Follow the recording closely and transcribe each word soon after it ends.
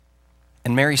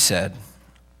And Mary said,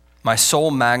 "My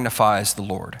soul magnifies the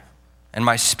Lord, and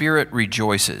my spirit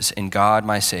rejoices in God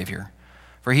my Savior,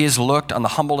 for he has looked on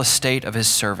the humble estate of his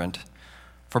servant.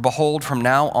 For behold, from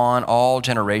now on all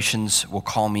generations will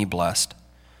call me blessed.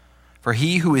 For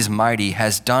he who is mighty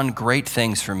has done great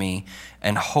things for me,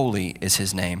 and holy is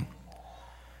his name.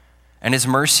 And his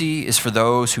mercy is for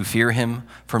those who fear him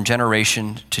from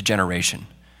generation to generation.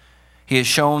 He has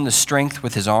shown the strength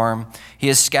with his arm. He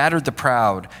has scattered the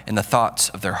proud in the thoughts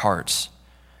of their hearts.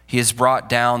 He has brought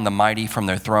down the mighty from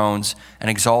their thrones and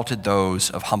exalted those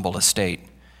of humble estate.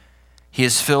 He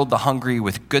has filled the hungry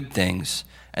with good things,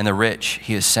 and the rich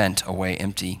he has sent away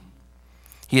empty.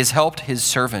 He has helped his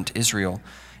servant Israel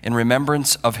in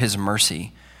remembrance of his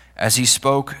mercy, as he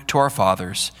spoke to our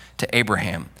fathers, to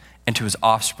Abraham, and to his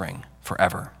offspring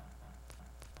forever."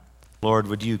 Lord,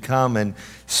 would you come and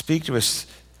speak to us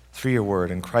through your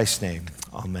word? In Christ's name,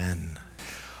 amen.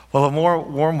 Well, a more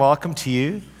warm welcome to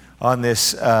you on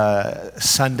this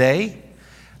Sunday,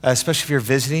 especially if you're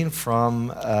visiting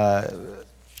from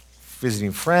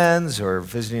visiting friends or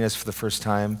visiting us for the first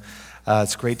time.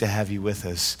 It's great to have you with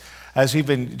us. As we've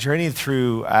been journeying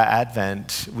through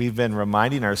Advent, we've been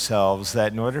reminding ourselves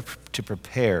that in order to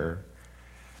prepare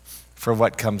for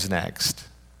what comes next,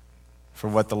 for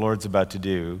what the Lord's about to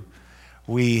do,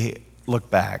 we look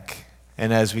back.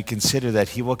 And as we consider that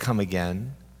he will come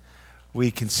again,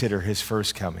 we consider his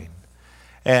first coming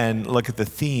and look at the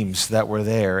themes that were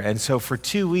there. And so for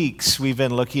 2 weeks, we've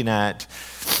been looking at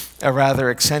a rather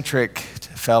eccentric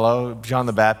fellow, John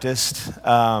the Baptist.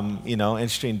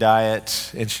 Interesting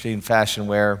diet, interesting fashion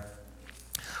wear,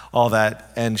 all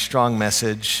that, and strong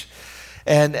message.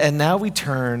 And now we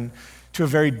turn to a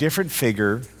very different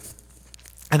figure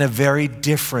and a very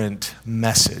different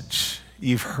message.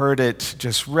 You've heard it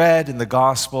just read in the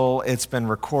gospel. It's been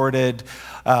recorded.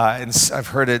 And I've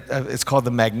heard it. It's called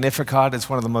the Magnificat. It's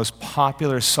one of the most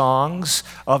popular songs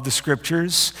of the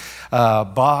scriptures.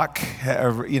 Bach,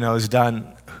 has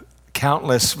done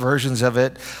countless versions of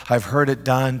it. I've heard it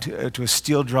done to a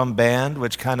steel drum band,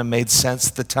 which kind of made sense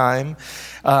at the time.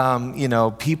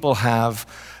 People have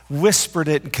whispered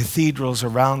it in cathedrals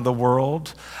around the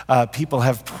world. People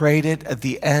have prayed it at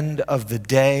the end of the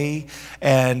day.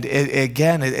 And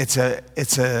it's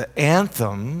an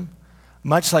anthem,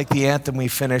 much like the anthem we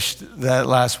finished that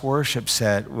last worship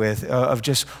set with, of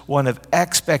just one of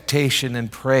expectation and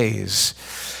praise.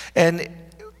 And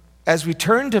as we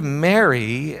turn to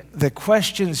Mary, the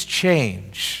questions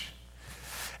change.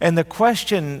 And the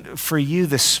question for you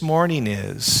this morning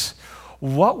is,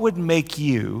 what would make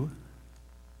you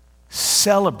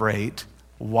celebrate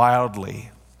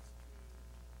wildly?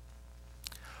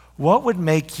 What would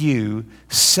make you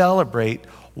celebrate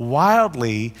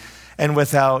wildly and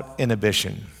without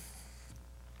inhibition?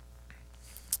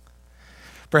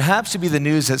 Perhaps it'd be the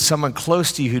news that someone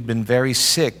close to you who'd been very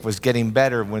sick was getting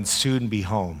better and would soon be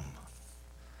home.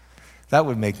 That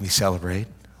would make me celebrate.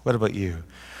 What about you?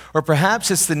 Or perhaps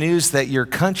it's the news that your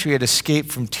country had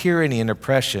escaped from tyranny and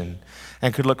oppression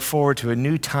and could look forward to a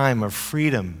new time of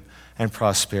freedom and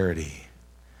prosperity.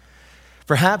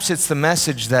 Perhaps it's the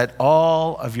message that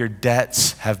all of your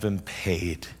debts have been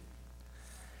paid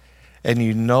and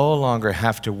you no longer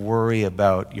have to worry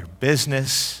about your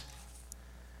business.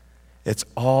 It's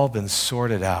all been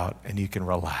sorted out and you can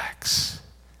relax.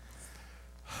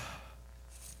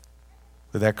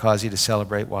 Would that cause you to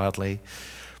celebrate wildly?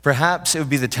 Perhaps it would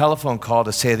be the telephone call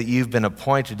to say that you've been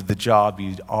appointed to the job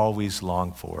you'd always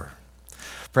longed for.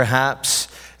 Perhaps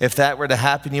if that were to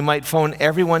happen, you might phone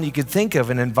everyone you could think of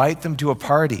and invite them to a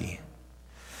party.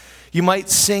 You might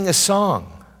sing a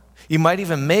song. You might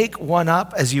even make one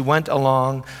up as you went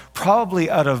along, probably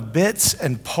out of bits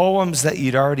and poems that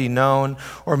you'd already known,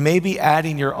 or maybe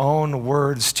adding your own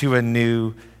words to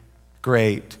adding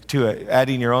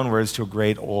your own words to a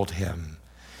great old hymn.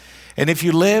 And if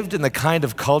you lived in the kind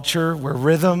of culture where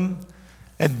rhythm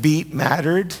and beat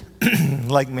mattered,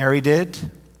 like Mary did,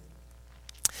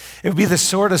 it would be the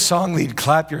sort of song that you'd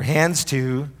clap your hands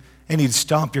to and you'd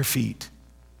stomp your feet,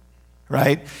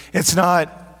 right? It's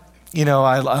not,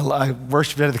 I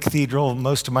worshiped at the cathedral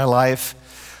most of my life,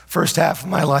 first half of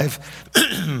my life,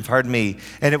 pardon me,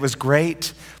 and it was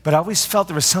great, but I always felt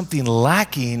there was something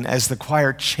lacking as the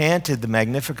choir chanted the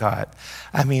Magnificat.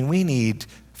 I mean, we need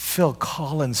Phil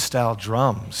Collins style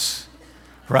drums,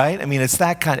 right? I mean, it's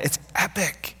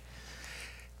epic.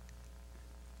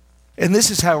 And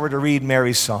this is how we're to read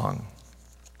Mary's song.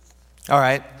 All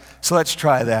right, so let's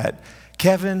try that.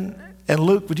 Kevin and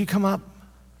Luke, would you come up?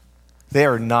 They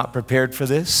are not prepared for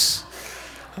this.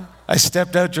 I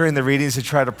stepped out during the readings to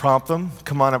try to prompt them.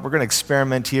 Come on up, we're going to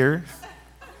experiment here.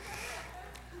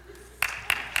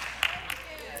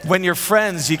 when you're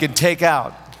friends, you can take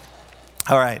out.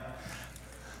 All right.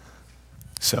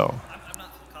 So,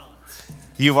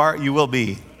 you will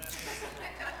be.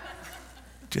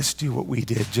 Just do what we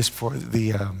did just for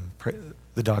the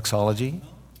doxology,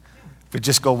 but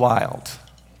just go wild.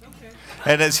 Okay.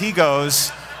 And as he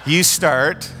goes, you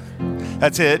start.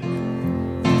 That's it.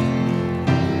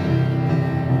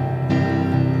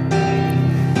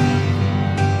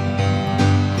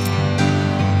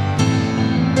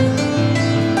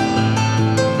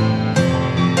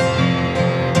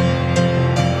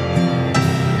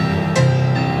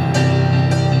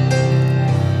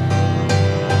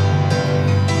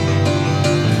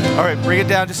 Bring it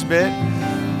down just a bit.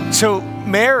 So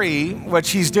Mary, what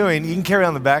she's doing, you can carry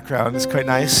on the background, it's quite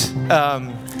nice.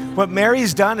 What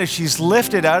Mary's done is she's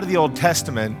lifted out of the Old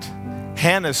Testament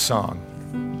Hannah's song.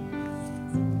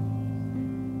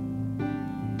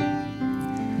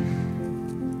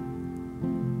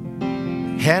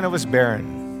 Hannah was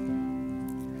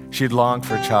barren. She'd longed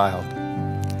for a child.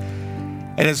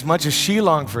 And as much as she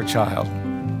longed for a child,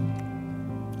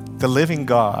 the living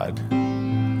God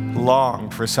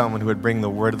longed for someone who would bring the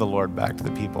word of the Lord back to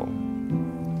the people.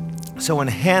 So when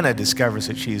Hannah discovers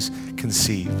that she's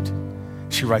conceived,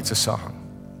 she writes a song.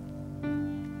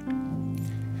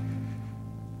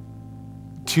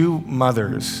 Two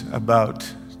mothers about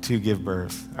to give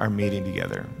birth are meeting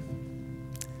together.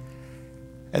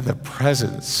 And the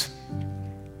presence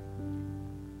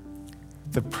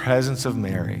of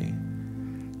Mary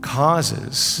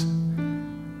causes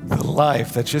the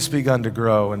life that's just begun to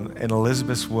grow in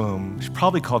Elizabeth's womb, she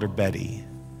probably called her Betty,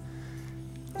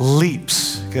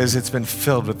 leaps because it's been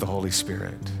filled with the Holy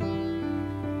Spirit.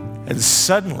 And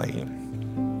suddenly,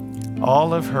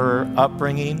 all of her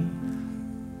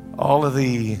upbringing, all of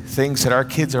the things that our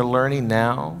kids are learning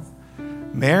now,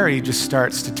 Mary just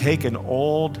starts to take an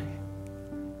old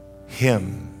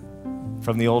hymn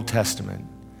from the Old Testament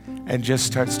and just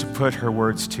starts to put her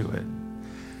words to it.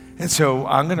 And so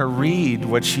I'm going to read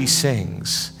what she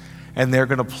sings, and they're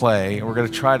going to play, and we're going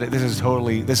to try to, this is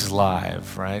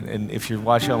live, right? And if you're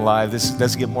watching on live, this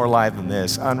doesn't get more live than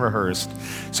this, unrehearsed.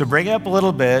 So bring it up a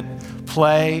little bit,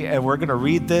 play, and we're going to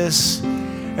read this,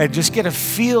 and just get a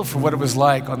feel for what it was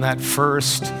like on that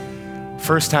first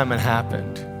time it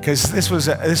happened. Because this was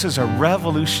a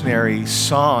revolutionary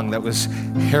song that was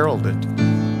heralded.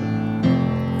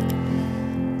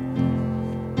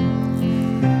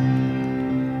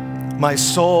 My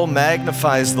soul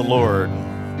magnifies the Lord,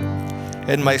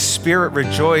 and my spirit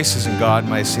rejoices in God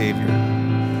my Savior.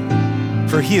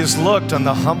 For he has looked on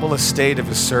the humble estate of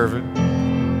his servant.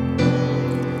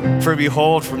 For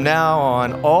behold, from now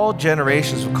on, all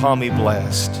generations will call me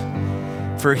blessed.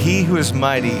 For he who is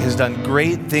mighty has done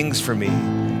great things for me,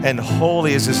 and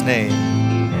holy is his name.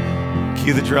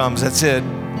 Cue the drums, that's it.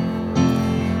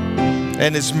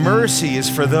 And his mercy is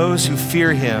for those who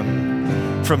fear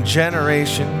him from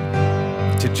generation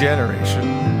to generation.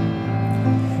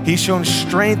 He's shown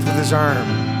strength with his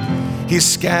arm. He's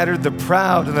scattered the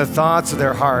proud in the thoughts of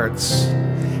their hearts.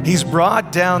 He's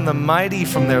brought down the mighty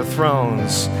from their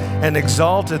thrones and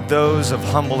exalted those of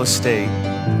humble estate.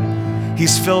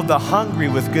 He's filled the hungry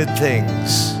with good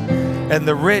things, and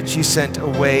the rich he sent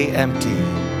away empty.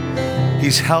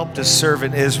 He's helped his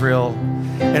servant Israel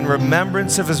in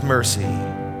remembrance of his mercy,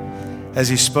 as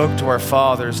he spoke to our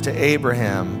fathers, to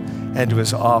Abraham, and to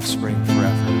his offspring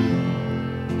forever.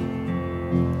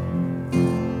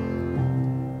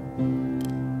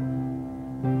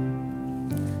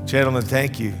 Gentlemen,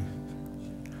 thank you.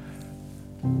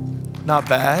 Not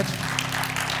bad.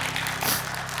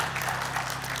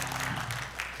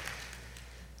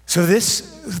 So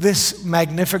this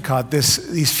Magnificat,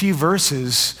 these few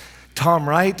verses, Tom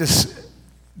Wright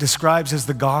describes as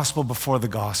the gospel before the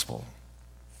gospel.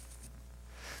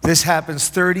 This happens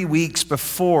 30 weeks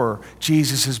before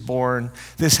Jesus is born.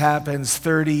 This happens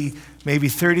maybe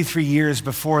 33 years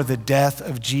before the death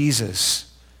of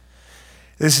Jesus.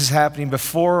 This is happening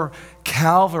before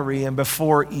Calvary and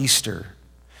before Easter.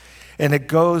 And it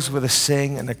goes with a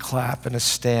sing and a clap and a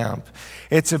stamp.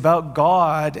 It's about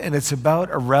God, and it's about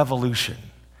a revolution.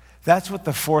 That's what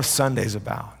the fourth Sunday is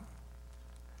about.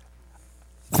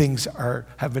 Things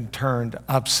have been turned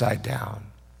upside down.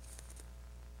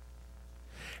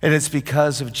 And it's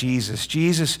because of Jesus.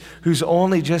 Jesus, who's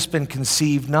only just been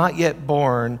conceived, not yet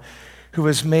born, who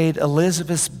has made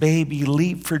Elizabeth's baby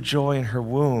leap for joy in her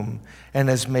womb and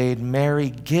has made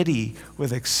Mary giddy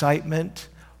with excitement,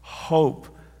 hope,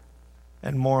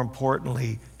 and more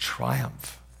importantly,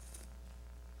 triumph.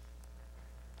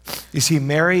 You see,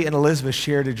 Mary and Elizabeth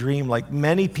shared a dream like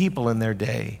many people in their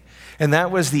day. And that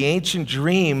was the ancient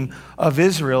dream of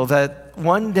Israel that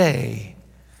one day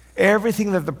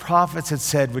Everything that the prophets had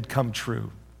said would come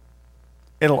true.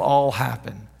 It'll all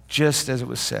happen, just as it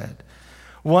was said.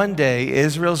 One day,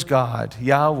 Israel's God,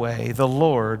 Yahweh, the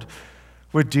Lord,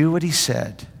 would do what he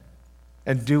said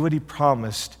and do what he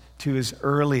promised to his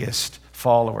earliest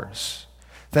followers,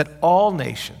 that all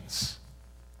nations,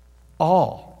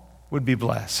 all would be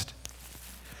blessed.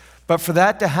 But for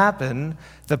that to happen,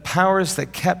 the powers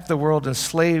that kept the world in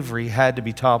slavery had to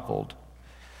be toppled.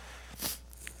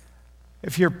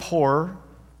 If you're poor,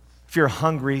 if you're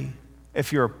hungry,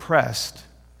 if you're oppressed,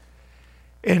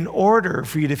 in order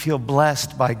for you to feel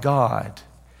blessed by God,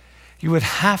 you would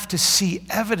have to see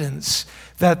evidence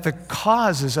that the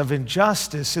causes of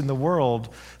injustice in the world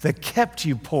that kept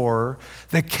you poor,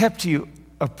 that kept you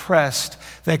oppressed,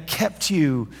 that kept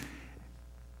you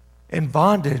in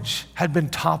bondage had been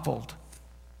toppled.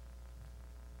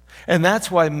 And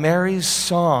that's why Mary's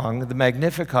song, the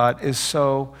Magnificat, is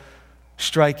so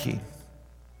striking.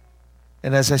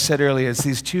 And as I said earlier, it's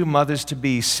these two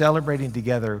mothers-to-be celebrating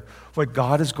together what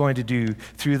God is going to do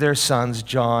through their sons,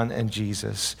 John and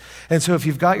Jesus. And so if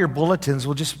you've got your bulletins,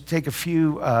 we'll just take a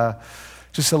few,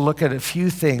 just a look at a few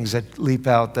things that leap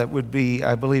out that would be,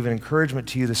 I believe, an encouragement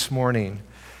to you this morning.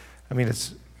 I mean,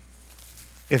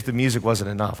 if the music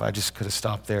wasn't enough, I just could have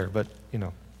stopped there. But,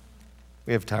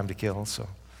 we have time to kill, so.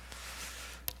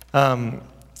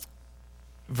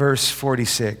 Verse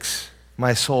 46,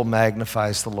 my soul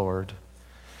magnifies the Lord,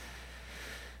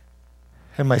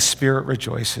 and my spirit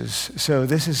rejoices. So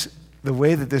this is, the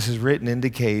way that this is written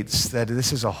indicates that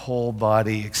this is a whole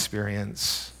body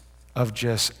experience of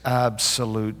just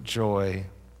absolute joy.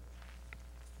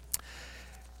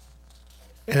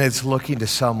 And it's looking to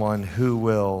someone who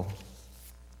will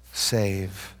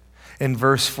save. In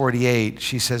verse 48,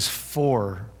 she says,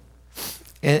 for.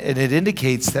 And it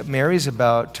indicates that Mary's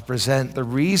about to present the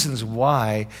reasons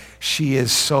why she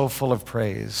is so full of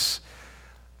praise.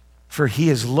 For he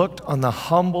has looked on the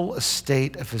humble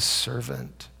estate of his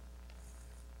servant.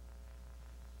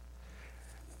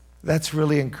 That's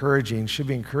really encouraging, should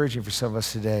be encouraging for some of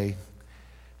us today,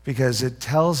 because it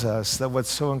tells us that what's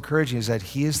so encouraging is that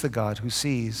he is the God who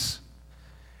sees.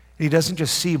 He doesn't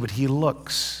just see, but he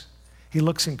looks. He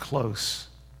looks in close.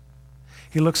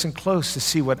 He looks in close to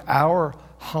see what our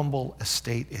humble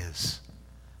estate is.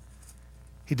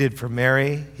 He did for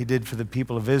Mary. He did for the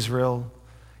people of Israel.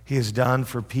 He has done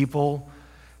for people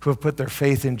who have put their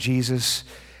faith in Jesus,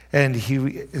 and he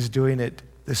is doing it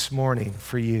this morning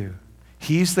for you.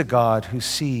 He's the God who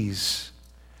sees.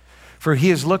 For he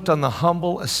has looked on the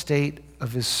humble estate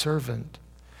of his servant.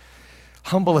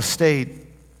 Humble estate,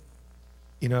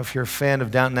 if you're a fan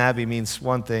of Downton Abbey, means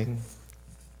one thing.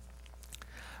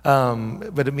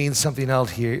 But it means something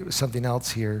else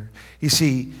here. You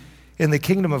see, in the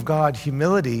kingdom of God,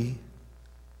 humility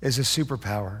is a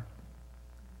superpower.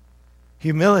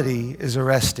 Humility is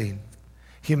arresting.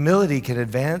 Humility can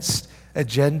advance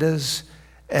agendas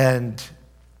and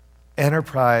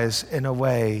enterprise in a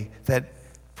way that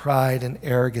pride and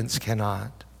arrogance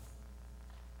cannot.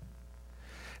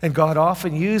 And God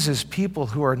often uses people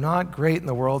who are not great in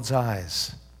the world's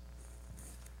eyes.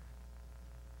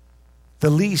 The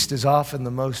least is often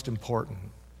the most important.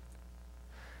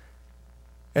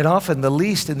 And often the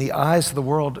least in the eyes of the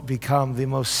world become the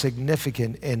most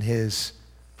significant in his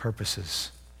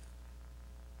purposes.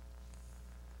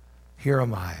 Here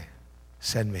am I,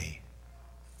 send me.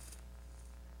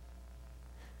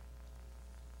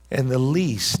 And the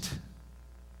least,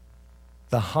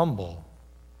 the humble,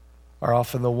 are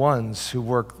often the ones who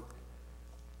work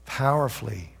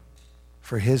powerfully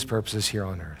for his purposes here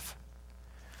on earth.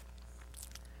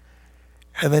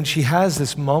 And then she has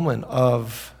this moment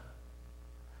of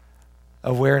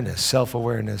awareness,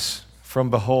 self-awareness.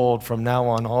 Behold, from now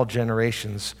on, all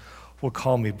generations will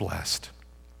call me blessed.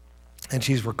 And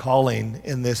she's recalling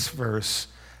in this verse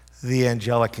the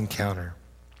angelic encounter.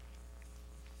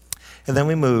 And then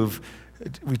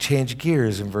we change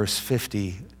gears in verse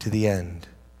 50 to the end.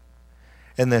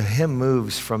 And the hymn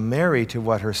moves from Mary to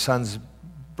what her son's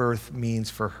birth means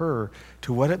for her,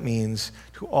 to what it means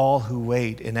to all who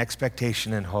wait in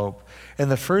expectation and hope.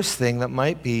 And the first thing that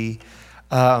might be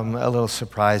a little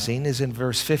surprising is in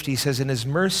verse 50, he says, and his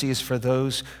mercy is for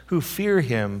those who fear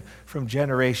him from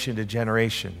generation to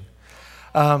generation.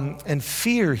 And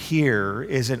fear here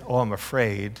isn't, oh, I'm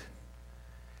afraid.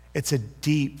 It's a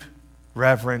deep,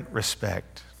 reverent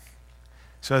respect.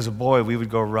 So as a boy, we would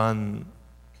go run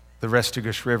the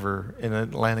Restigouche River in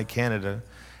Atlantic Canada.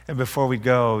 And before we'd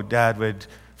go,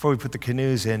 before we put the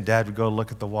canoes in, Dad would go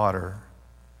look at the water.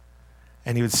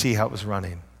 And he would see how it was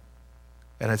running.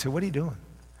 And I'd say, what are you doing?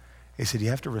 He said, you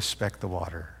have to respect the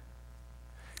water.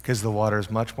 because the water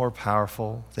is much more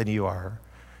powerful than you are,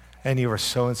 and you are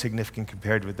so insignificant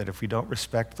compared to it that if we don't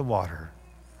respect the water,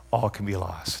 all can be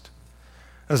lost.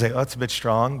 I was like, oh, it's a bit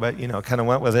strong, but, kind of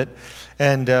went with it.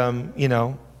 And,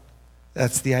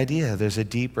 that's the idea. There's a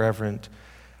deep, reverent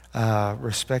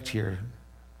respect here.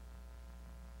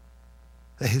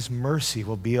 That his mercy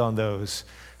will be on those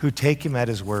who take him at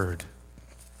his word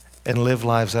and live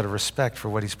lives out of respect for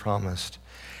what he's promised.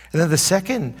 And then the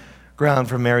second ground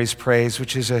for Mary's praise,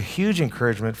 which is a huge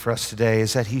encouragement for us today,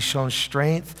 is that he's shown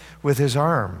strength with his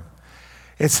arm.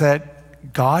 It's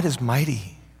that God is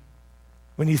mighty.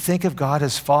 When you think of God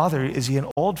as Father, is he an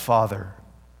old father?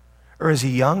 Or is he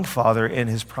a young father in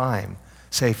his prime,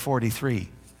 say 43?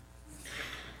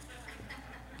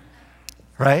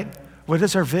 Right? What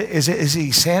is is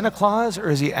he Santa Claus, or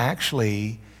is he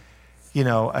actually,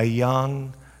 a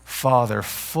young Father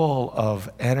full of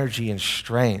energy and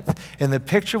strength? And the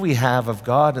picture we have of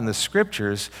God in the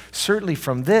scriptures, certainly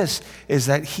from this, is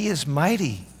that he is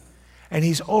mighty. And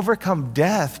he's overcome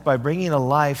death by bringing a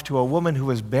life to a woman who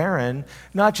was barren,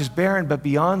 not just barren, but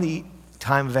beyond the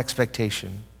time of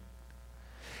expectation.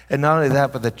 And not only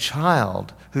that, but the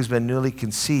child who's been newly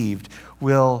conceived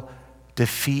will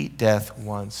defeat death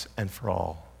once and for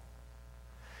all.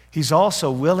 He's also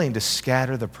willing to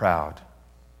scatter the proud.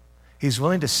 He's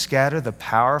willing to scatter the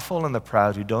powerful and the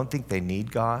proud who don't think they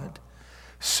need God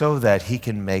so that he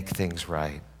can make things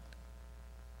right.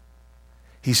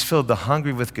 He's filled the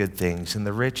hungry with good things, and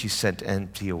the rich he sent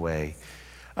empty away.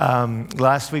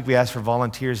 Last week we asked for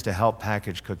volunteers to help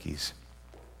package cookies.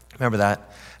 Remember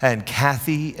that? And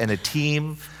Kathy and a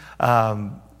team,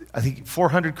 I think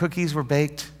 400 cookies were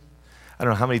baked. I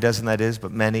don't know how many dozen that is,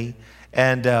 but many.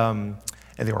 And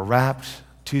they were wrapped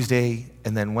Tuesday,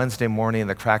 and then Wednesday morning in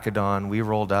the crack of dawn, we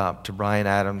rolled up to Bryan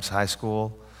Adams High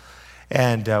School.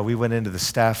 And we went into the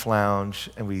staff lounge,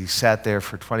 and we sat there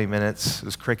for 20 minutes. It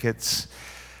was crickets.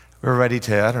 We were ready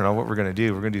to, I don't know what we're going to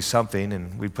do. We're going to do something.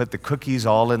 And we put the cookies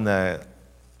all in the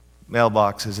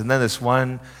mailboxes. And then this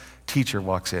one teacher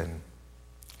walks in,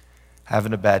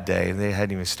 having a bad day. And they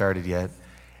hadn't even started yet.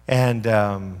 And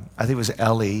I think it was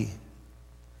Ellie,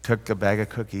 took a bag of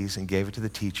cookies and gave it to the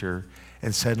teacher.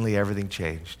 And suddenly everything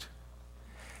changed.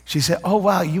 She said, oh,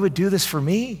 wow, you would do this for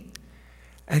me?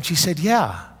 And she said,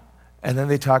 yeah. And then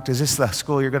they talked, is this the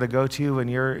school you're going to go to when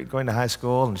you're going to high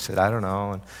school? And she said, I don't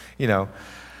know. And,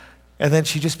 and then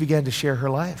she just began to share her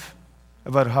life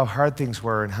about how hard things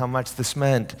were and how much this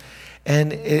meant.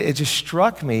 And it just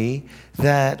struck me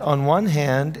that on one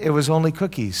hand, it was only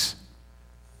cookies.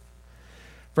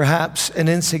 Perhaps an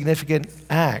insignificant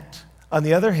act. On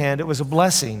the other hand, it was a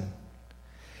blessing.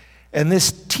 And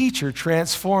this teacher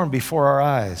transformed before our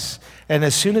eyes. And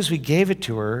as soon as we gave it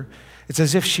to her, it's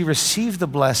as if she received the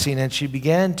blessing and she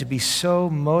began to be so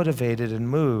motivated and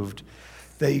moved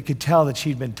that you could tell that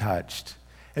she'd been touched.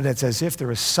 And it's as if there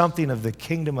was something of the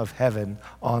kingdom of heaven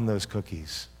on those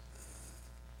cookies.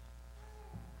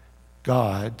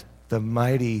 God, the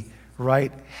mighty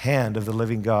right hand of the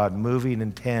living God, moving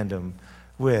in tandem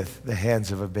with the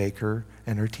hands of a baker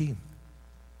and her team.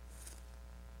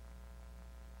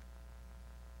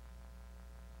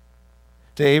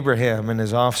 To Abraham and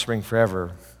his offspring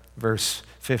forever, verse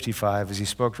 55, as he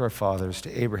spoke to our fathers,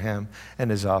 to Abraham and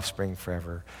his offspring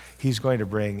forever, he's going to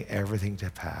bring everything to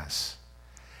pass.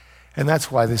 And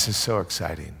that's why this is so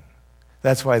exciting.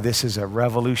 That's why this is a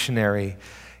revolutionary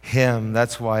hymn.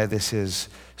 That's why this is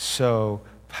so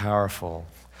powerful.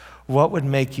 What would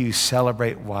make you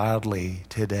celebrate wildly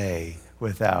today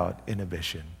without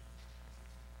inhibition?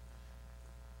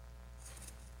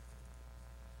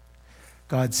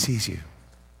 God sees you.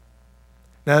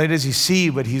 Not only does he see,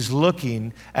 but he's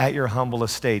looking at your humble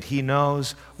estate. He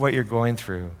knows what you're going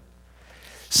through.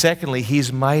 Secondly,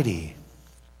 he's mighty.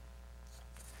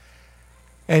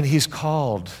 And he's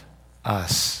called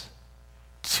us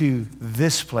to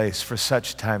this place for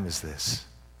such time as this.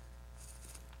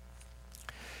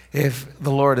 If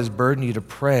the Lord has burdened you to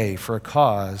pray for a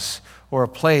cause or a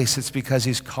place, it's because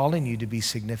he's calling you to be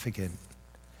significant.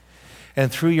 And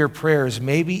through your prayers,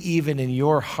 maybe even in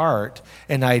your heart,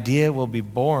 an idea will be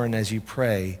born as you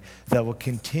pray that will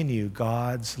continue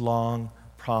God's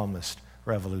long-promised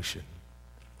revolution.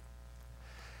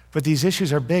 But these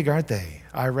issues are big, aren't they?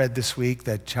 I read this week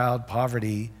that child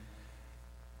poverty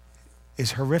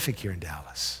is horrific here in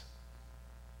Dallas.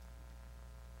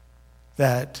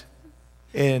 That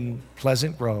in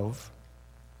Pleasant Grove,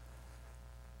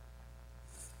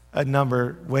 a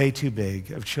number way too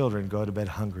big of children go to bed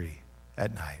hungry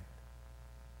at night.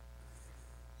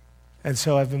 And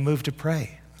so I've been moved to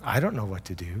pray. I don't know what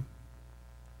to do.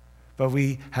 But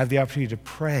we have the opportunity to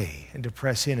pray and to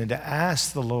press in and to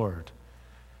ask the Lord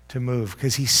to move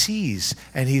because he sees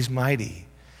and he's mighty.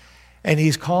 And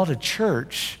he's called a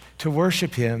church to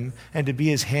worship him and to be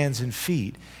his hands and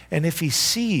feet. And if he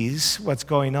sees what's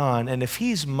going on, and if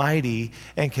he's mighty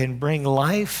and can bring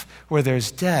life where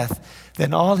there's death,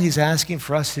 then all he's asking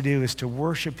for us to do is to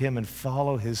worship him and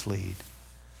follow his lead.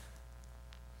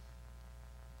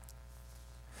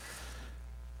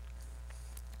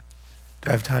 Do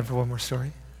I have time for one more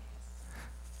story?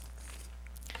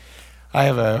 I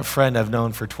have a friend I've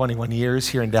known for 21 years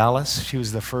here in Dallas. She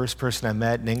was the first person I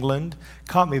met in England.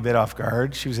 Caught me a bit off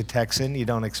guard. She was a Texan. You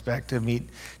don't expect to meet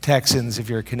Texans if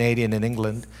you're a Canadian in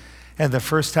England. And the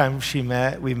first time we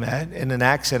met, in an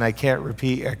accent I can't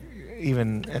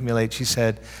even emulate, she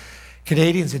said,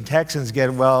 "Canadians and Texans get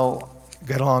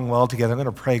along well together. I'm going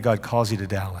to pray God calls you to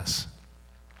Dallas."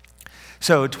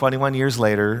 So 21 years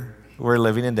later, we're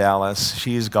living in Dallas.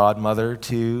 She's godmother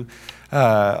to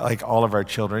like all of our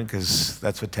children, because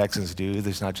that's what Texans do.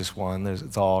 There's not just one,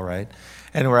 it's all, right?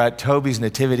 And we're at Toby's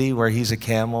nativity where he's a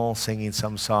camel singing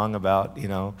some song about,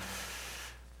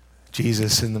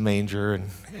 Jesus in the manger.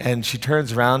 And she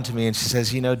turns around to me and she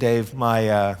says, Dave,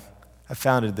 I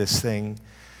founded this thing,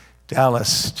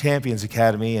 Dallas Champions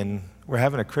Academy, and we're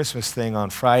having a Christmas thing on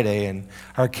Friday, and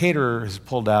our caterer has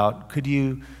pulled out. Could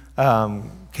you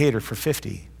cater for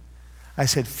 50? I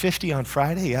said, 50 on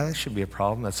Friday? Yeah, that shouldn't be a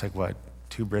problem. That's like, what,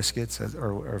 2 briskets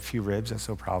or a few ribs? That's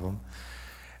no problem.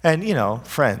 And,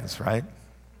 friends, right?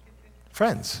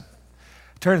 Friends.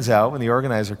 Turns out when the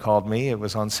organizer called me, it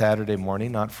was on Saturday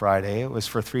morning, not Friday. It was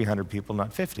for 300 people,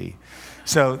 not 50.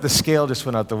 So the scale just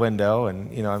went out the window,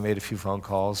 and, I made a few phone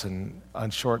calls, and on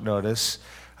short notice,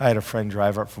 I had a friend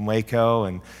drive up from Waco,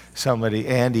 and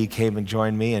Andy, came and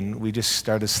joined me, and we just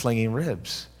started slinging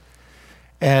ribs.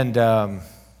 And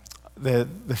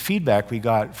the feedback we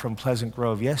got from Pleasant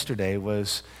Grove yesterday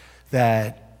was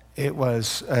that it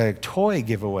was a toy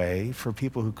giveaway for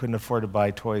people who couldn't afford to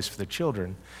buy toys for their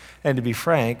children. And to be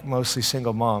frank, mostly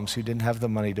single moms who didn't have the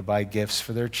money to buy gifts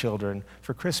for their children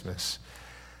for Christmas.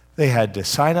 They had to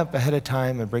sign up ahead of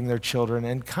time and bring their children,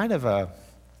 and kind of an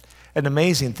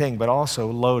amazing thing, but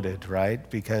also loaded, right?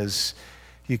 Because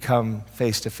you come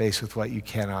face to face with what you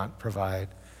cannot provide.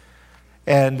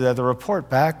 And the report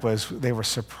back was they were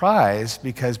surprised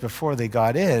because before they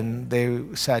got in, they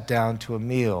sat down to a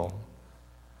meal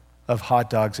of hot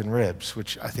dogs and ribs,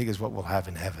 which I think is what we'll have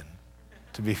in heaven,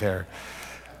 to be fair.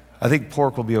 I think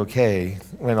pork will be okay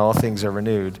when all things are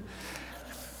renewed.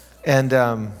 And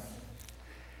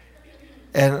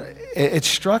it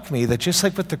struck me that just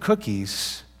like with the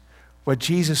cookies, what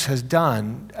Jesus has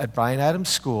done at Brian Adams'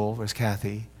 school, where's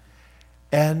Kathy,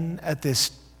 and at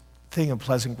this thing in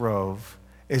Pleasant Grove,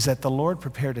 is that the Lord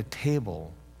prepared a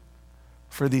table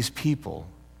for these people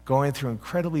going through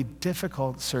incredibly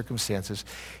difficult circumstances.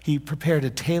 He prepared a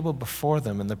table before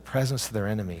them in the presence of their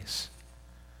enemies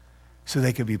so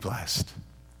they could be blessed.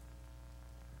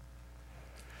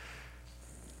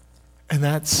 And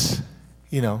that's,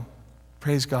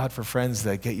 praise God for friends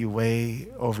that get you way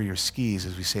over your skis,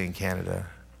 as we say in Canada.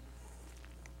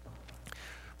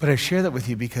 But I share that with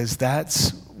you because that's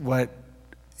what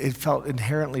it felt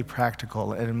inherently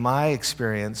practical. And in my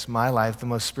experience, my life, the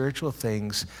most spiritual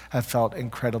things have felt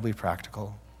incredibly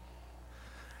practical.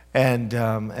 And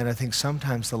I think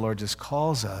sometimes the Lord just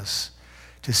calls us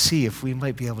to see if we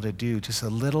might be able to do just a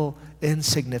little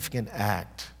insignificant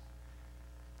act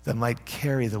that might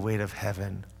carry the weight of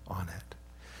heaven on it.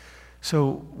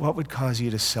 So what would cause you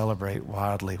to celebrate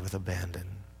wildly with abandon?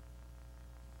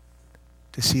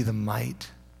 To see the might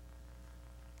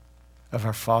of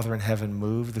our Father in heaven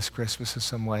move this Christmas in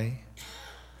some way?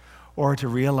 Or to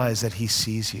realize that he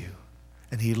sees you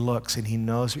and he looks and he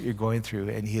knows what you're going through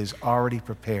and he has already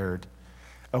prepared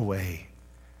a way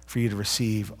for you to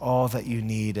receive all that you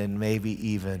need and maybe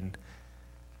even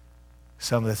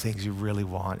some of the things you really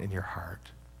want in your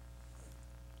heart.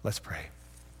 Let's pray.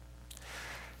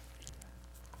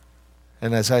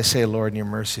 And as I say, Lord, in your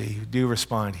mercy, do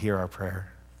respond, hear our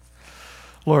prayer.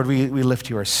 Lord, we lift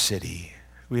you our city.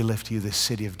 We lift you the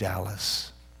city of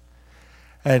Dallas.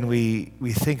 And we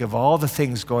think of all the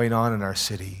things going on in our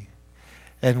city,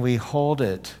 and we hold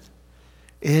it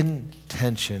in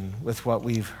tension with what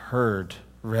we've heard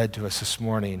read to us this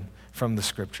morning from the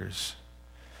scriptures.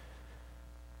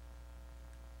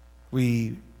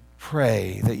 We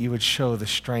pray that you would show the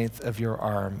strength of your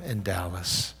arm in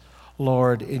Dallas.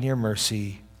 Lord, in your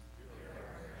mercy,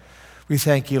 we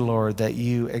thank you, Lord, that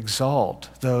you exalt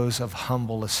those of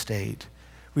humble estate.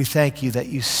 We thank you that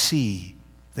you see,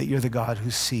 that you're the God who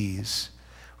sees.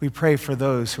 We pray for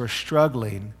those who are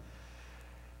struggling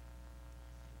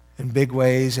in big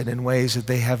ways and in ways that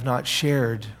they have not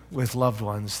shared with loved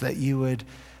ones, that you would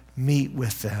meet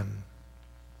with them.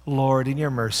 Lord, in your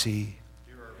mercy,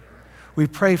 we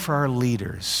pray for our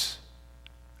leaders,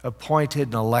 appointed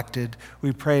and elected.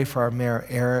 We pray for our Mayor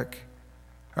Eric,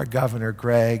 our Governor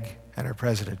Greg, and our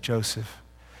President Joseph,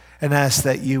 and ask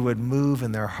that you would move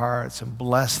in their hearts and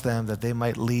bless them, that they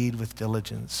might lead with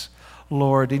diligence.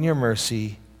 Lord, in your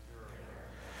mercy,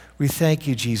 we thank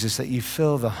you, Jesus, that you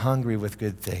fill the hungry with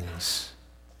good things.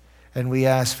 And we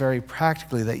ask very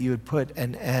practically that you would put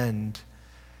an end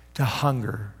to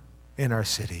hunger in our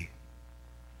city.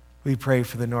 We pray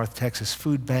for the North Texas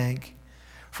Food Bank,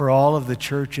 for all of the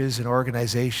churches and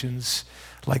organizations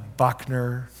like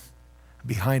Buckner,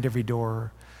 Behind Every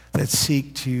Door, that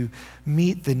seek to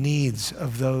meet the needs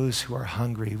of those who are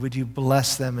hungry. Would you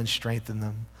bless them and strengthen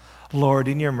them? Lord,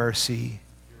 in your mercy.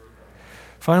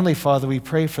 Finally, Father, we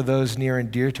pray for those near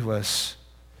and dear to us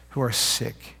who are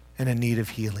sick and in need of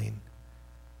healing.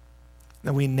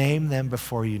 And we name them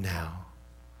before you now.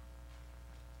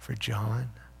 For John,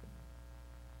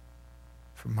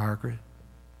 for Margaret,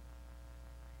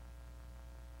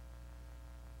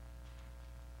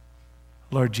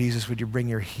 Lord Jesus, would you bring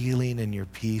your healing and your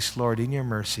peace, Lord, in your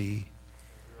mercy.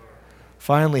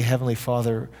 Finally, Heavenly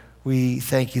Father, we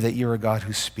thank you that you're a God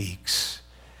who speaks.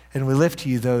 And we lift to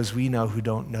you those we know who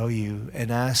don't know you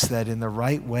and ask that in the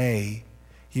right way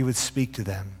you would speak to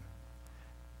them,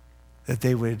 that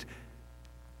they would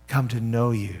come to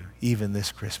know you even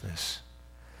this Christmas.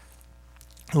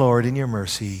 Lord, in your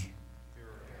mercy,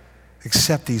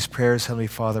 accept these prayers, Heavenly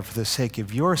Father, for the sake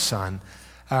of your Son,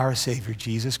 our Savior,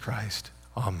 Jesus Christ.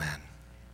 Amen.